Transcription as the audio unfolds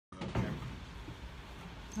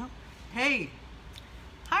Hey,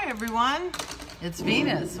 hi everyone. It's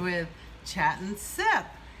Venus with Chat and Sip,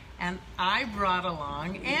 and I brought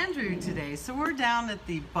along Andrew today. So we're down at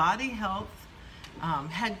the Body Health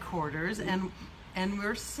headquarters, and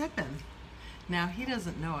we're sipping. Now he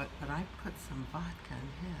doesn't know it, but I put some vodka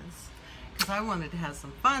in his because I wanted to have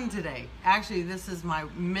some fun today. Actually, this is my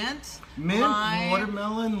mint lime,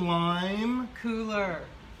 watermelon, lime cooler.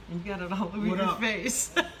 You got it all over your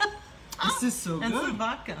face. This is so and good. some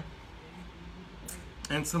vodka.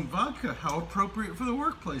 And some vodka. How appropriate for the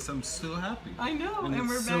workplace. I'm so happy. I know, and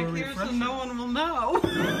we're so back here refreshing. so no one will know.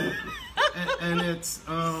 and it's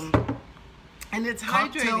hydrating.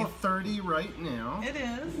 cocktail 30 right now. It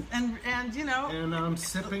is, and you know. And I'm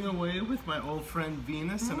sipping away with my old friend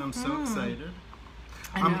Venus, and I'm so excited.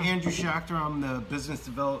 I I'm know. Andrew Schachter. I'm the business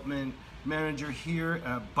development manager here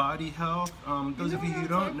at Body Health. Those of you who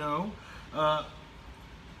don't know,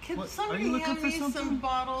 Can What, are somebody you looking hand for me some something?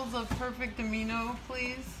 bottles of Perfect Amino,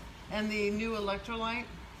 please? And the new electrolyte?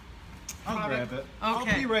 I'll product? grab it.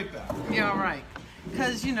 Okay. I'll be right back. Yeah, right.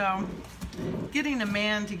 Because, you know, getting a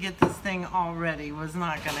man to get this thing all ready was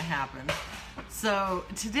not going to happen. So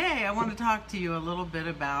today I want to talk to you a little bit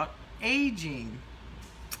about aging.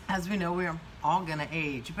 As we know, we're all going to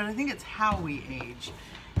age, but I think it's how we age.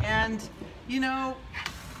 And, you know,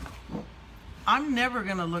 I'm never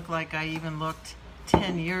going to look like I even looked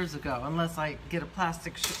 10 years ago unless I get a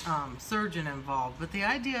plastic surgeon involved. But the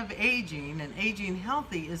idea of aging and aging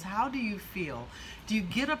healthy is, how do you feel? Do you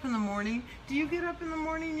get up in the morning? Do you get up in the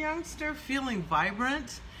morning, youngster, feeling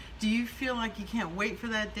vibrant? Do you feel like you can't wait for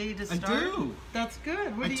that day to start? I do. That's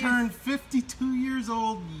good. What I do you... turned 52 years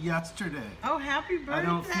old yesterday. Oh, happy birthday. I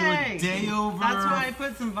don't feel a day over That's why I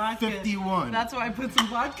put some vodka. 51. That's why I put some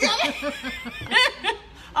vodka.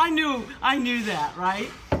 I knew that, right?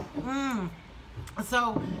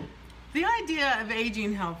 So the idea of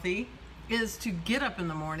aging healthy is to get up in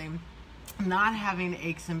the morning, not having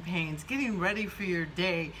aches and pains, getting ready for your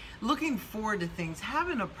day, looking forward to things,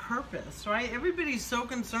 having a purpose, right? Everybody's so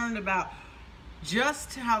concerned about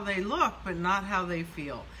just how they look, but not how they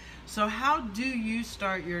feel. So how do you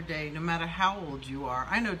start your day, no matter how old you are?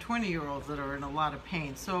 I know 20-year-olds that are in a lot of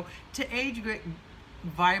pain. So to age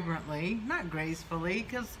vibrantly, not gracefully,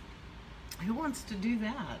 because who wants to do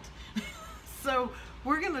that? So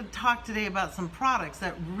we're going to talk today about some products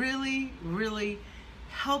that really, really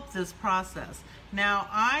help this process. Now,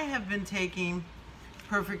 I have been taking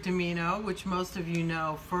Perfect Amino, which most of you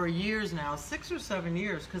know, for years now, 6 or 7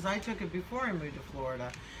 years, because I took it before I moved to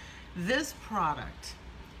Florida. This product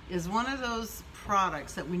is one of those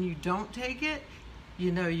products that when you don't take it,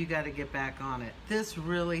 you know you got to get back on it. This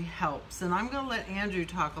really helps, and I'm going to let Andrew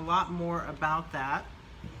talk a lot more about that.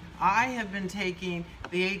 I have been taking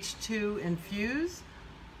the H2 Infuse.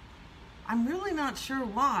 I'm really not sure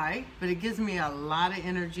why, but it gives me a lot of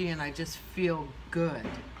energy and I just feel good.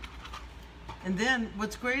 And then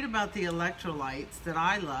what's great about the electrolytes that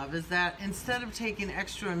I love is that instead of taking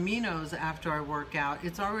extra aminos after I work out,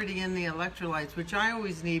 it's already in the electrolytes, which I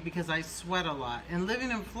always need because I sweat a lot. And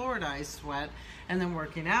living in Florida, I sweat, and then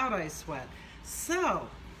working out, I sweat. So,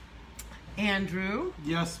 Andrew.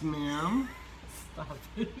 Yes, ma'am. Stop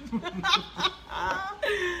it.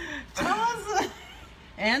 Tell us.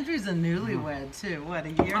 Andrew's a newlywed too. What, a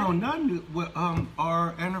year? Oh, not new. Well,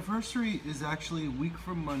 our anniversary is actually a week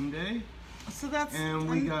from Monday. So that's. And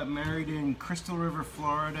we got married in Crystal River,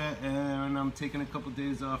 Florida, and I'm taking a couple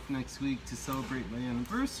days off next week to celebrate my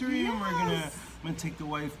anniversary. Yes. And I'm gonna take the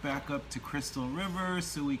wife back up to Crystal River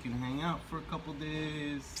so we can hang out for a couple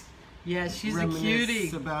days. Yeah, she's a Reminisce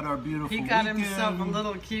cutie. about our beautiful He got weekend. himself a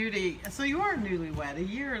little cutie. So you are newlywed. A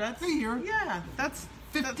year. That's A year. Yeah, that's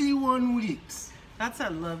 51 weeks. That's a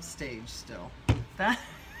love stage still. That.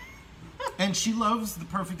 And she loves the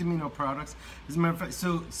Perfect Amino products. As a matter of fact,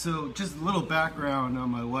 so just a little background on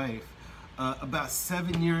my wife. About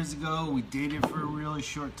 7 years ago, we dated for a really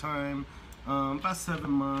short time. About 7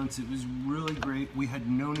 months. It was really great. We had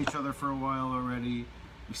known each other for a while already.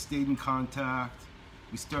 We stayed in contact.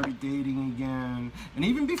 We started dating again. And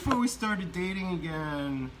even before we started dating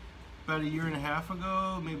again, about a year and a half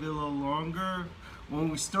ago, maybe a little longer, when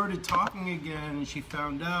we started talking again and she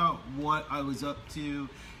found out what I was up to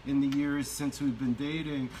in the years since we've been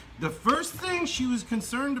dating, the first thing she was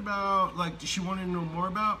concerned about, like she wanted to know more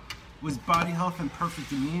about, was Body Health and Perfect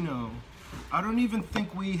Amino. I don't even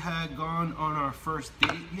think we had gone on our first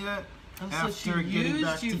date yet. Oh, After so she getting used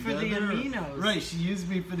back you together. for the aminos. Right, she used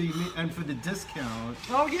me for the and for the discount.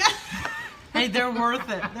 Oh yeah. Hey, they're worth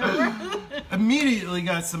it. They're worth it. Immediately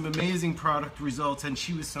got some amazing product results, and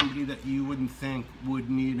she was somebody that you wouldn't think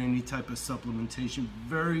would need any type of supplementation.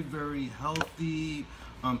 Very, very healthy,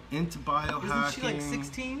 into biohacking. Isn't she like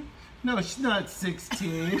 16? No, she's not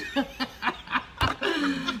 16.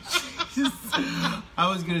 I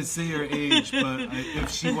was gonna say her age, but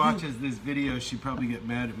if she watches this video, she'd probably get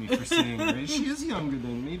mad at me for saying her age. She is younger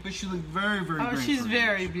than me, but she looks very, very great. Oh, she's for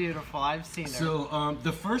very age. beautiful. I've seen her. So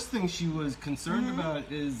the first thing she was concerned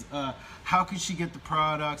about is how could she get the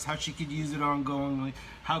products, how she could use it ongoingly,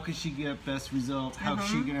 how could she get best results, how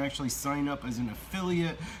she can actually sign up as an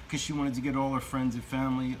affiliate, because she wanted to get all her friends and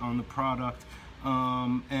family on the product.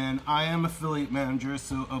 And I am affiliate manager,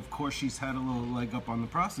 so of course she's had a little leg up on the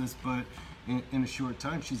process, but in a short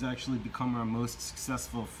time she's actually become our most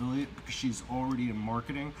successful affiliate because she's already in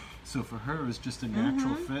marketing. So for her it's just a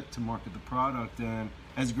natural fit to market the product, and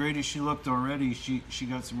as great as she looked already, she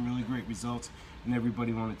got some really great results, and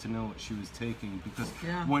everybody wanted to know what she was taking, because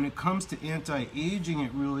when it comes to anti-aging,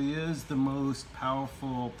 it really is the most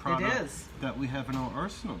powerful product that we have in our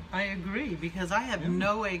arsenal. I agree, because I have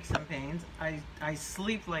no aches and pains. I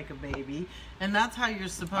sleep like a baby, and that's how you're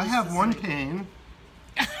supposed to I have one sleep. pain.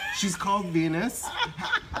 She's called Venus.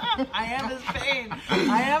 I have this pain.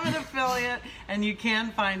 I am an affiliate, and you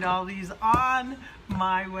can find all these on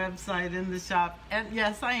my website in the shop. And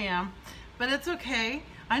yes, I am, but it's okay.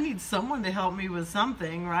 I need someone to help me with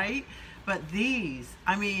something, right? But these,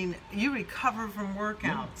 I mean, you recover from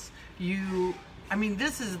workouts. I mean,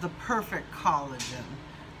 this is the perfect collagen.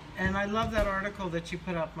 And I love that article that you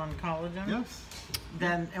put up on collagen. Yes.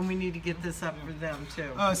 And we need to get this up for them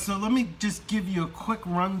too. So let me just give you a quick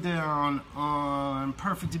rundown on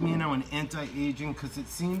Perfect Amino and anti-aging, because it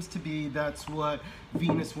seems to be that's what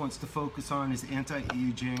Venus wants to focus on, is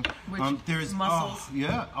anti-aging. There's muscles.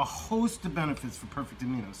 a host of benefits for Perfect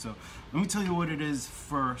Amino. So let me tell you what it is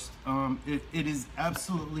first. It is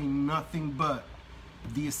absolutely nothing but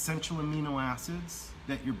the essential amino acids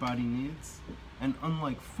that your body needs, and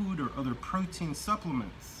unlike food or other protein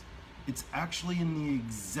supplements, it's actually in the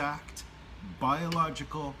exact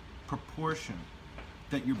biological proportion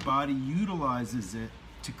that your body utilizes it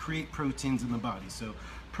to create proteins in the body. So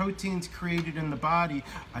proteins created in the body,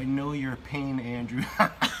 I know you're a pain, Andrew.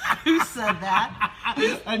 Who said that?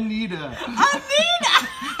 Anita. Anita!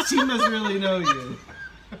 She must really know you.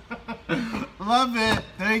 Love it.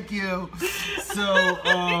 Thank you.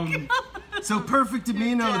 So Perfect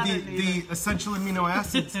Amino, the essential amino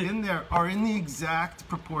acids in there are in the exact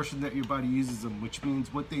proportion that your body uses them, which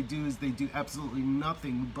means what they do is they do absolutely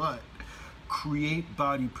nothing but create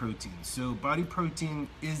body protein. So body protein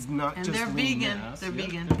is not just they're lean vegan. mass. They're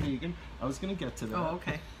vegan. They're vegan. I was going to get to that. Oh,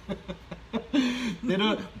 okay.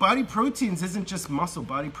 Body proteins isn't just muscle.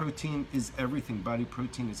 Body protein is everything. Body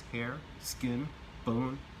protein is hair, skin,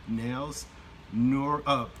 bone, nails,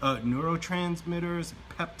 neurotransmitters,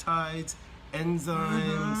 peptides,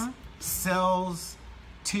 enzymes, cells,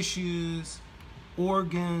 tissues,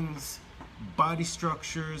 organs, body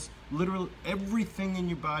structures. Literally everything in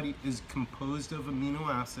your body is composed of amino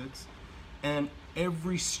acids, and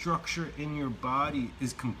every structure in your body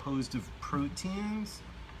is composed of proteins,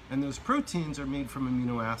 and those proteins are made from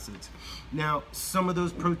amino acids. Now, some of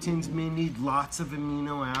those proteins may need lots of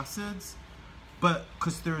amino acids, but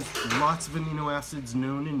because there's lots of amino acids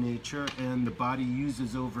known in nature, and the body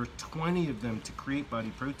uses over 20 of them to create body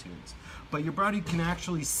proteins. But your body can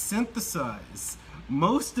actually synthesize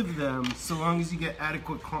most of them, so long as you get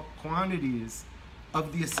adequate quantities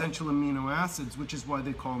of the essential amino acids, which is why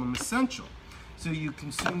they call them essential. So you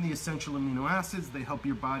consume the essential amino acids, they help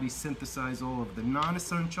your body synthesize all of the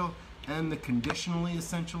non-essential and the conditionally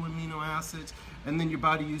essential amino acids, and then your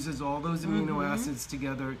body uses all those amino acids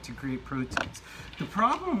together to create proteins. The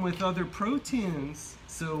problem with other proteins,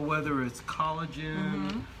 so whether it's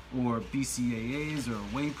collagen or BCAAs or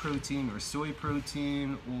whey protein or soy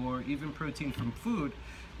protein or even protein from food,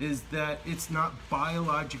 is that it's not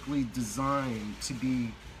biologically designed to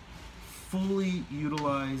be fully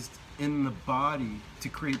utilized in the body to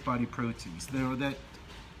create body proteins. Now that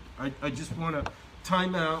I just want to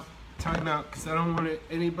time out, because I don't want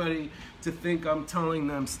anybody to think I'm telling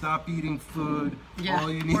them stop eating food. Yeah, all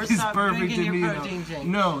you need or is stop perfect drinking your amino. protein shake.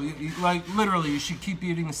 No, like literally, you should keep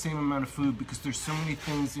eating the same amount of food, because there's so many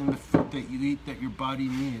things in the food that you eat that your body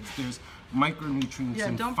needs. There's micronutrients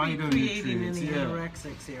and don't be creating phytonutrients. any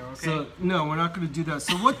anorexics here, okay? So no, we're not going to do that.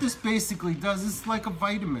 So what this basically does is like a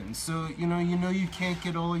vitamin. So you know you can't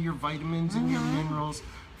get all of your vitamins and your minerals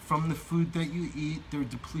from the food that you eat. They're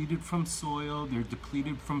depleted from soil, they're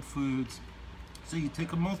depleted from foods. So you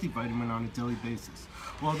take a multivitamin on a daily basis.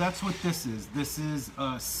 Well, that's what this is. This is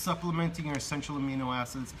supplementing your essential amino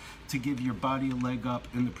acids to give your body a leg up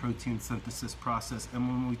in the protein synthesis process. And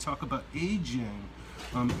when we talk about aging,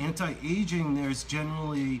 Anti-aging, there's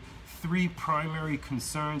generally 3 primary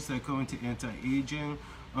concerns that go into anti-aging.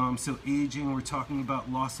 So aging, we're talking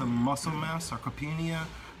about loss of muscle mass, sarcopenia,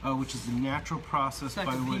 which is the natural process by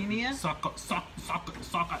which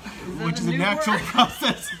which is a natural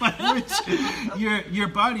process by which your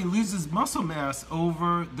body loses muscle mass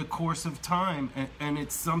over the course of time, and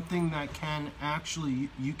it's something that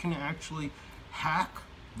you can actually hack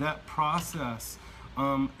that process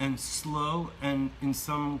and slow, and in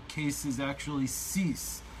some cases actually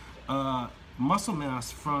cease muscle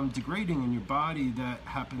mass from degrading in your body that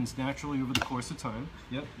happens naturally over the course of time.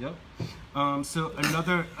 So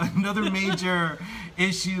another major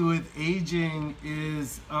issue with aging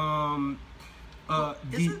is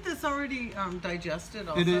isn't this already digested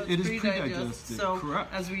also? It is pre-digested, so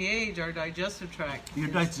correct. As we age, our digestive tract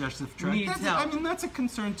needs help. I mean, that's a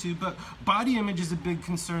concern too, but body image is a big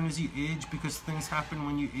concern as you age, because things happen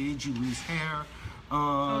when you age. You lose hair.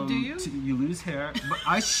 Do you? You lose hair. But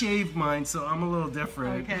I shave mine, so I'm a little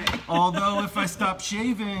different. Okay. Although if I stopped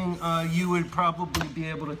shaving, you would probably be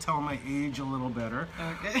able to tell my age a little better.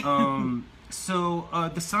 Okay. So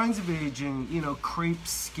the signs of aging, crepe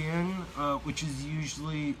skin, which is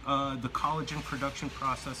usually the collagen production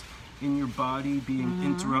process in your body being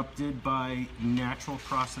interrupted by natural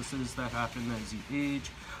processes that happen as you age,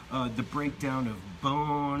 the breakdown of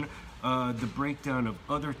bone, the breakdown of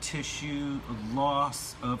other tissue,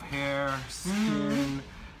 loss of hair, skin,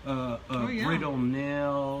 brittle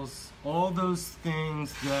nails, all those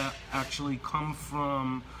things that actually come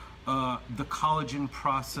from the collagen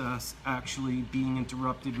process actually being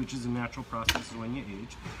interrupted, which is a natural process when you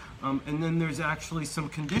age. And then there's actually some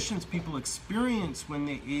conditions people experience when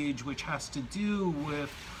they age, which has to do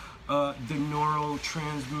with the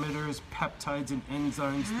neurotransmitters, peptides, and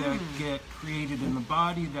enzymes that get created in the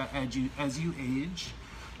body that as you age,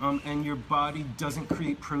 and your body doesn't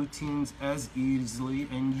create proteins as easily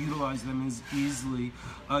and utilize them as easily,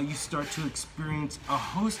 you start to experience a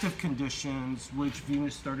host of conditions which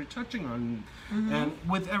Venus started touching on. And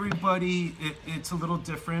with everybody, it's a little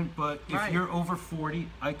different, but if you're over 40,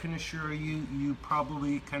 I can assure you, you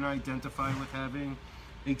probably can identify with having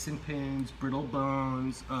aches and pains, brittle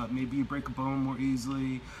bones, maybe you break a bone more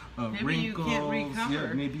easily, maybe wrinkles, you can't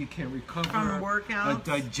recover maybe you can't recover from workouts,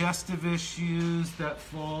 digestive issues that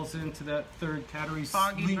falls into that third category.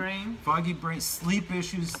 Foggy brain, sleep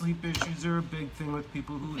issues. Sleep issues are a big thing with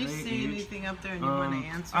people who age. Do you see anything up there and you want to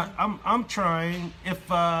answer? I'm trying.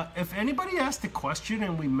 If anybody asked a question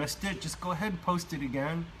and we missed it, just go ahead and post it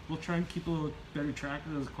again. We'll try and keep a little better track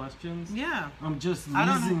of those questions. Yeah. I'm just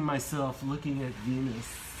losing myself looking at Venus.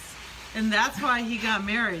 And that's why he got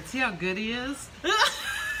married. See how good he is?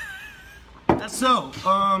 So,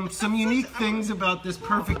 some unique things about this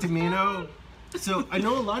Perfect Amino. So, I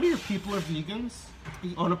know a lot of your people are vegans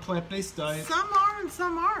on a plant-based diet. Some are and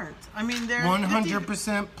some aren't. I mean, they're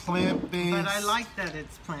 100% plant-based. But I like that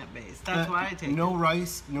it's plant-based. That's why I take it. No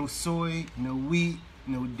rice, no soy, no wheat,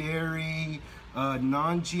 no dairy,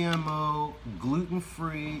 non-GMO,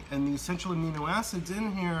 gluten-free, and the essential amino acids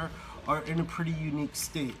in here are in a pretty unique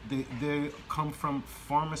state. They come from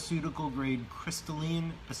pharmaceutical-grade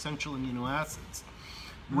crystalline essential amino acids,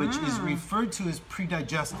 which is referred to as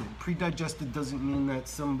pre-digested. Pre-digested doesn't mean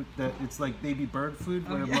that it's like baby bird food,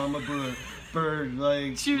 where mama bird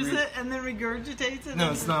like chews it and then regurgitates it.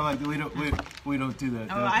 No, it's not like we don't do that.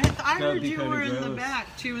 Oh, I heard you were in the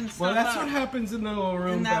back chewing stuff. Well, that's what happens in the little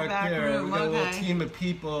room back there. We got a little team of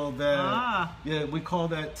people that we call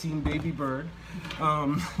that Team Baby Bird.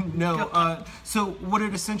 So what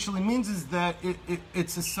it essentially means is that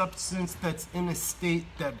it's a substance that's in a state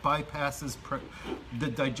that bypasses the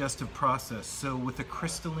digestive process. So with a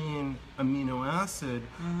crystalline amino acid,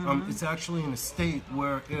 it's actually in a state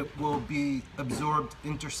where it will be absorbed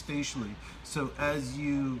interstitially. So as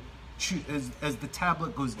you chew, as the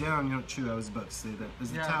tablet goes down, you don't chew, I was about to say that.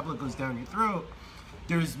 As the tablet goes down your throat,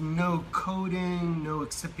 there's no coating, no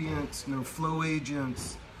excipients, no flow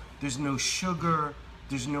agents. There's no sugar,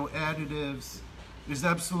 there's no additives, there's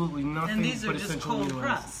absolutely nothing. And these are just cold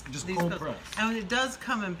pressed. Just cold pressed. And it does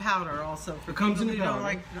come in powder also for people who don't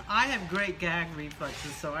like. I have great gag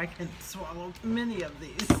reflexes, so I can swallow many of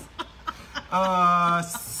these.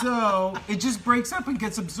 So it just breaks up and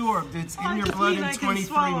gets absorbed. It's in your blood in 23 minutes. I can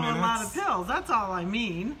swallow a lot of pills, that's all I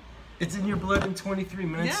mean. It's in your blood in 23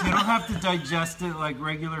 minutes. Yeah. You don't have to digest it like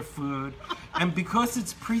regular food. And because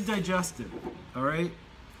it's pre-digested, all right?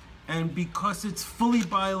 And because it's fully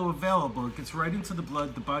bioavailable, it gets right into the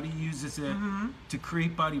blood, the body uses it to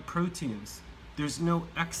create body proteins. There's no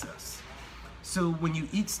excess. So when you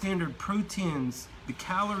eat standard proteins, the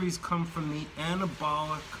calories come from the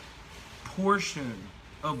anabolic portion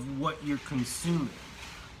of what you're consuming.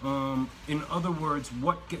 In other words,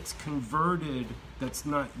 what gets converted that's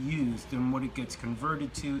not used, and what it gets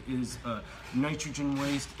converted to is nitrogen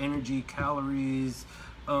waste, energy, calories.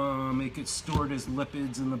 It gets stored as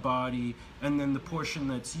lipids in the body, and then the portion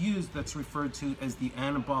that's used, that's referred to as the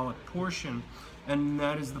anabolic portion, and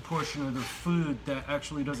that is the portion of the food that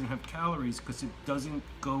actually doesn't have calories because it doesn't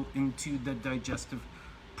go into the digestive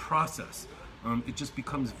process. It just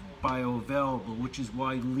becomes bioavailable, which is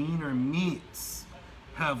why leaner meats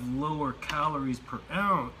have lower calories per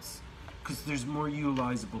ounce because there's more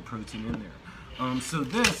utilizable protein in there. So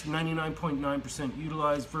this 99.9%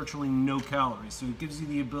 utilized, virtually no calories. So it gives you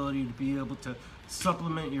the ability to be able to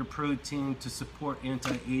supplement your protein to support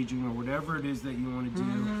anti-aging or whatever it is that you want to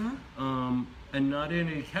do, and not add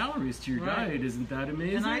any calories to your diet. Isn't that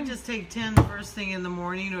amazing? And I just take 10 first thing in the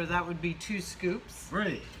morning, or that would be 2 scoops.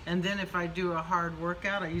 Right. And then if I do a hard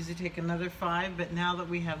workout, I usually take another 5. But now that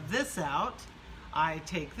we have this out, I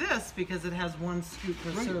take this because it has 1 scoop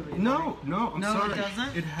per serving. No, I'm sorry. No, it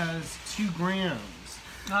doesn't? It has 2 grams,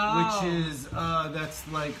 which is, that's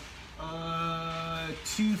like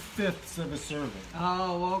 2/5 of a serving.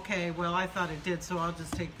 Oh, okay. Well, I thought it did, so I'll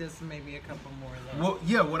just take this and maybe a couple more of those. Well,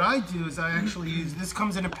 yeah, what I do is I actually use, this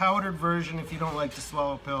comes in a powdered version if you don't like to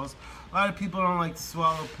swallow pills. A lot of people don't like to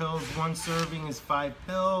swallow pills. 1 serving is 5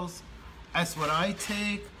 pills. That's what I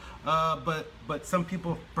take. But some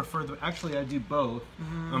people prefer the. Actually, I do both.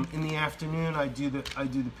 In the afternoon, I do the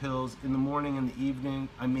pills. In the morning and the evening,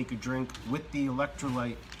 I make a drink with the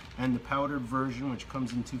electrolyte and the powdered version, which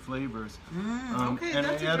comes in 2 flavors. Okay, and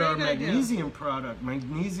that's I add our idea. magnesium product.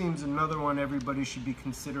 Magnesium's another one everybody should be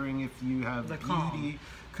considering if you have beauty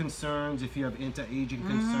concerns, if you have anti-aging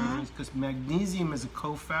concerns, because magnesium is a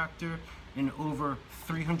cofactor in over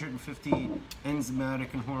 350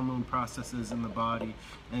 enzymatic and hormone processes in the body,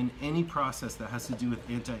 and any process that has to do with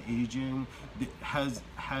anti-aging has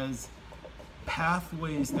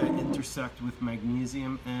pathways that intersect with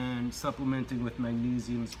magnesium, and supplementing with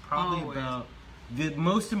magnesium is probably about the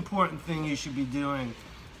most important thing you should be doing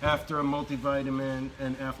after a multivitamin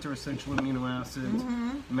and after essential amino acids,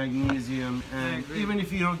 magnesium. And even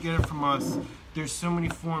if you don't get it from us, there's so many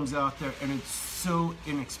forms out there, and it's so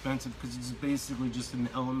inexpensive because it's basically just an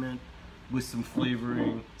element with some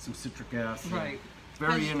flavoring, some citric acid. Right.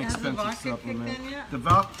 Very Has inexpensive the vodka supplement. kicked in yet? The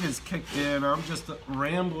vodka's kicked in. I'm just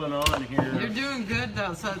rambling on here. You're doing good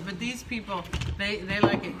though. So, but these people, they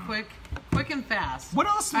like it quick and fast. What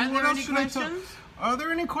else? Are What there else any should I tell? questions? Are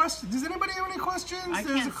there any questions? Does anybody have any questions? I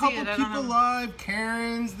There's can't a couple see it. I don't people have- live.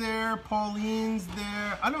 Karen's there. Pauline's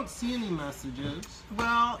there. I don't see any messages.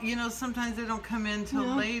 Well, you know, sometimes they don't come in till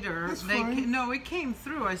Yeah, later. that's They fine. no, it came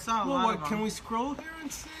through. I saw a Well, lot what? of them. Can we scroll here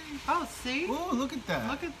and see? Oh, see? Oh, look at that.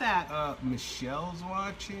 Look at that. Michelle's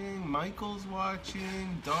watching. Michael's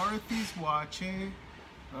watching. Dorothy's watching.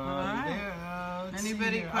 right. Yeah, let's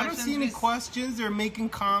Anybody see here. I don't see any questions? questions. They're making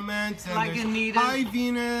comments. And Like there's, Anita. Hi,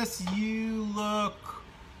 Venus. You look.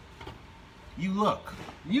 I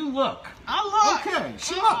look. Okay,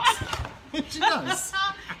 she looks. She does.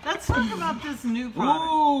 Let's talk about this new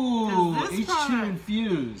product. Ooh, 'Cause this H2 product-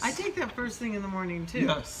 infused. I take that first thing in the morning too.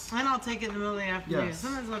 Yes. And I'll take it in the middle of the afternoon. Yes.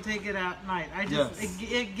 Sometimes I'll take it at night. I just Yes.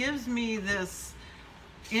 it gives me this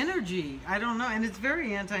energy. I don't know, and it's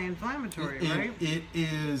very anti-inflammatory, right? It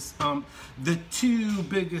is. The 2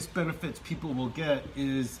 biggest benefits people will get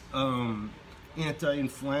is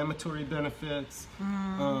anti-inflammatory benefits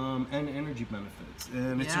and energy benefits,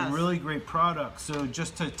 and it's a Yes. really great product. So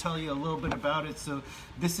just to tell you a little bit about it, so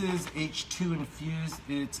this is H2 infused.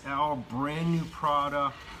 It's our brand new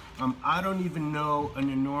product. I don't even know an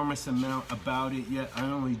enormous amount about it yet. I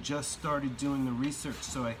only just started doing the research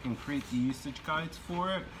so I can create the usage guides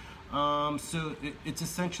for it. So it's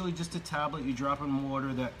essentially just a tablet you drop in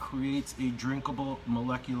water that creates a drinkable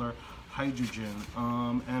molecular hydrogen,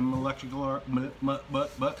 and molecular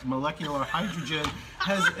hydrogen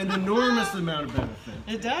has an enormous amount of benefit.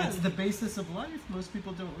 It does. It's the basis of life. Most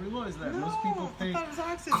people don't realize that. Most people I think thought it was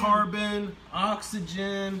oxygen. carbon,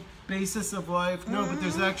 oxygen, basis of life. No, but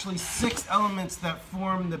there's actually 6 elements that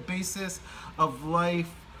form the basis of life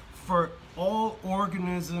for all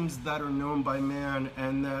organisms that are known by man,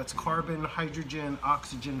 and that's carbon, hydrogen,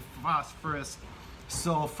 oxygen, phosphorus,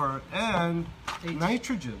 sulfur, and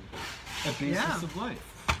nitrogen, a basis of life.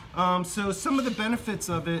 So some of the benefits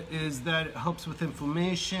of it is that it helps with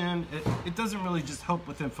inflammation. It doesn't really just help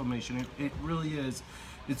with inflammation. It really is.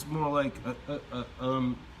 It's more like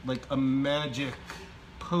a magic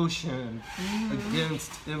potion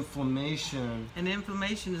against inflammation. And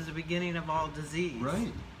inflammation is the beginning of all disease.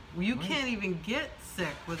 Right. You can't even get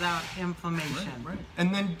sick without inflammation. Right.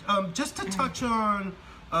 And then just to touch on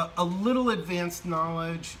a little advanced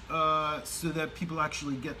knowledge so that people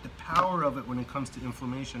actually get the power of it when it comes to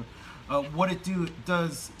inflammation. What it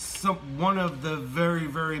does, one of the very,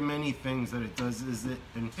 very many things that it does is it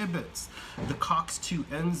inhibits the COX-2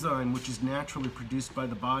 enzyme, which is naturally produced by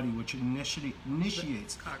the body, which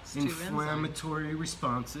initiates inflammatory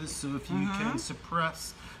responses. So if you can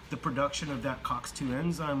suppress the production of that COX-2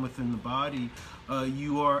 enzyme within the body,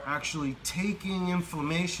 you are actually taking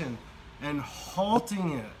inflammation and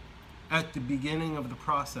halting it at the beginning of the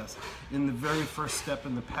process, in the very first step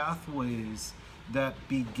in the pathways that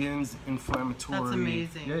begins inflammatory. That's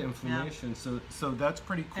amazing. Yeah, inflammation. Yep. So that's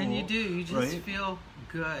pretty cool. And you just right? feel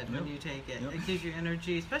good when you take it. It gives you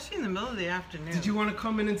energy, especially in the middle of the afternoon. Did you want to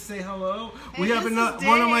come in and say hello? Hey, we have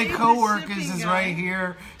one of my coworkers is right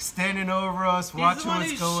here, standing over us, watching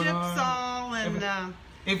what's going on. All and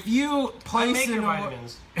if you place an order,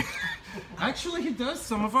 actually, he does.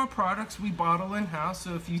 Some of our products we bottle in house.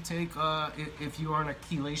 So if you take, if you are on a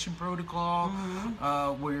chelation protocol,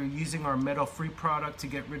 where you're using our metal-free product to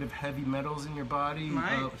get rid of heavy metals in your body,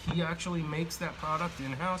 he actually makes that product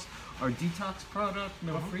in house. Our detox product,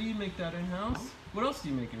 metal-free, you make that in house. What else do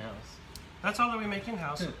you make in house? That's all that we make in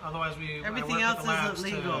house. Otherwise, everything else isn't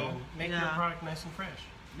legal. To make your product nice and fresh.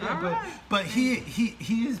 Yeah, but he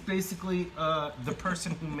is basically the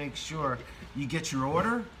person who makes sure you get your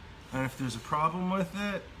order, and if there's a problem with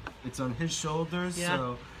it, it's on his shoulders. Yeah.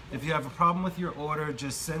 So if you have a problem with your order,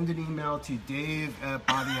 just send an email to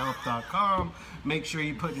dave@bodyhealth.com. Make sure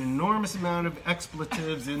you put an enormous amount of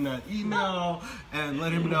expletives in that email and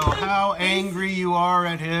let him know how angry you are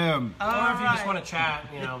at him. Or if you just want to chat,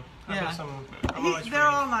 they're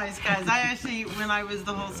all nice guys. I actually, when I was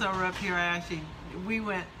the wholesale rep here, we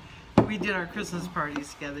did our Christmas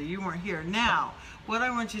parties together. You weren't here. Now, what I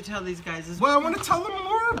want you to tell these guys is... Well, I want to tell them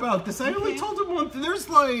more about this. I only told them one thing. There's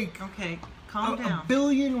like... Okay, calm down. A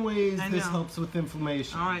billion ways this helps with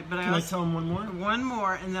inflammation. All right, but Can I tell them one more? One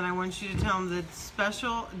more, and then I want you to tell them the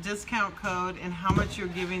special discount code and how much you're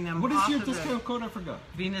giving them. What is your discount code? I forgot.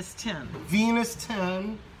 Venus 10. Venus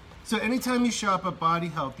 10. So anytime you shop at Body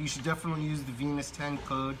Health, you should definitely use the Venus 10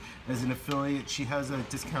 code as an affiliate. She has a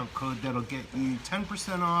discount code that'll get you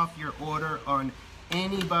 10% off your order on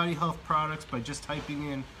any Body Health products by just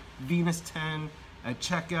typing in Venus 10 at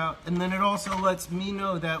checkout. And then it also lets me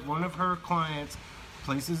know that one of her clients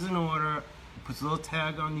places an order, puts a little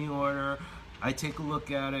tag on the order. I take a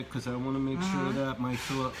look at it because I want to make sure that my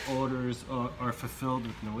orders are fulfilled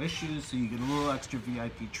with no issues. So you get a little extra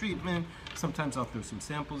VIP treatment. Sometimes I'll throw some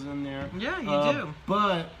samples in there. Yeah, you do.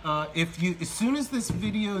 But as soon as this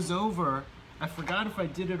video's over, I forgot if I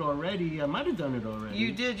did it already. I might have done it already.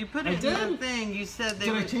 You did. You put it in the thing. You said they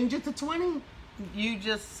Did I change it to 20? You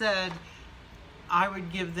just said I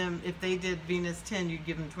would give them, if they did Venus 10, you'd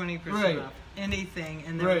give them 20% off anything,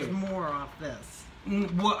 and there was more off this.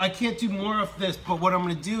 Well, I can't do more of this, but what I'm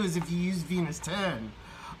going to do is if you use Venus 10,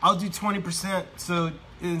 I'll do 20%. So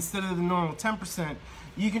instead of the normal 10%,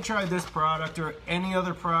 you can try this product or any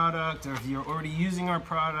other product, or if you're already using our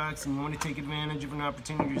products and you want to take advantage of an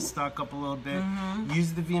opportunity to stock up a little bit,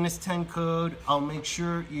 use the Venus 10 code. I'll make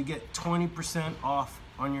sure you get 20% off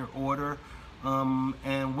on your order.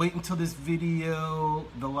 And wait until this video,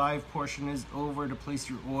 the live portion, is over to place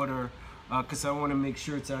your order, because I want to make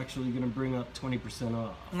sure it's actually going to bring up 20%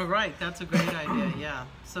 off. Well, right, that's a great idea, yeah.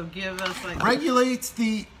 So give us like... Regulates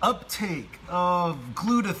the uptake of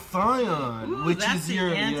glutathione, which that's is the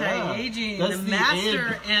your anti-aging, the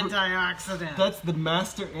master antioxidant. That's the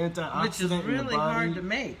master antioxidant, which is really hard to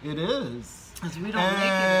make. It is. Because we don't make it.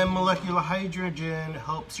 And molecular hydrogen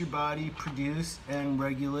helps your body produce and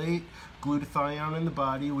regulate glutathione in the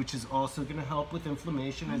body, which is also going to help with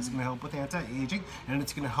inflammation, and it's going to help with anti-aging, and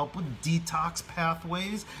it's going to help with detox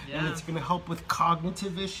pathways, and it's going to help with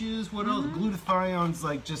cognitive issues. What else? Glutathione's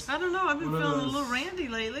like just... I don't know. I've been feeling a little randy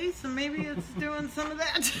lately, so maybe it's doing some of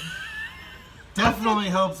that. Definitely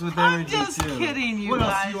helps with energy, I'm just kidding, you guys. What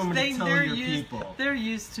guys. else do you want me to tell your people? They're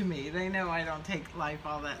used to me. They know I don't take life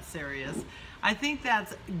all that serious. I think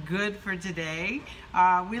that's good for today.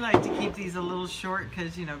 We like to keep these a little short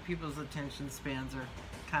because, you know, people's attention spans are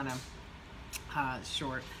kind of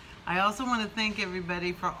short. I also want to thank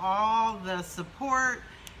everybody for all the support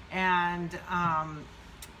and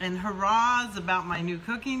hurrahs about my new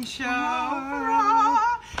cooking show.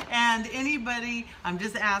 Hurrah! And anybody, I'm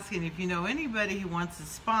just asking if you know anybody who wants to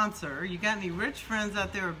sponsor, you got any rich friends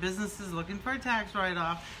out there or businesses looking for a tax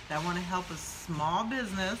write-off that want to help a small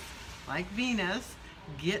business like Venus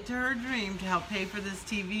get to her dream to help pay for this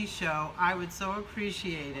TV show, I would so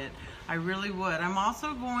appreciate it. I really would. I'm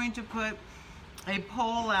also going to put a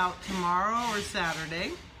poll out tomorrow or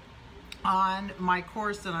Saturday on my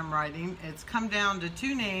course that I'm writing. It's come down to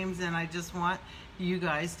 2 names, and I just want you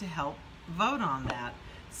guys to help vote on that.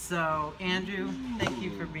 So, Andrew, thank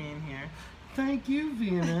you for being here. Thank you,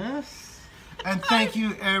 Venus. And thank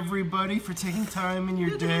you, everybody, for taking time in your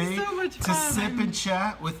It was day so much to fun. sip and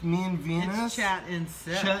chat with me and Venus. It's chat and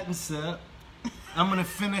sip. Chat and sip. I'm going to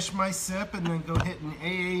finish my sip and then go hit an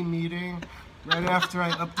AA meeting right after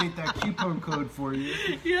I update that coupon code for you.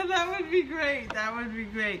 Yeah, that would be great. That would be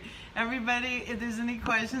great. Everybody, if there's any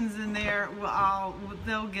questions in there,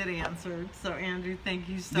 they'll get answered. So, Andrew, thank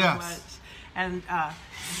you so much. And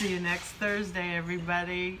see you next Thursday,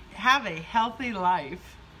 everybody. Have a healthy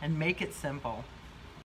life and make it simple.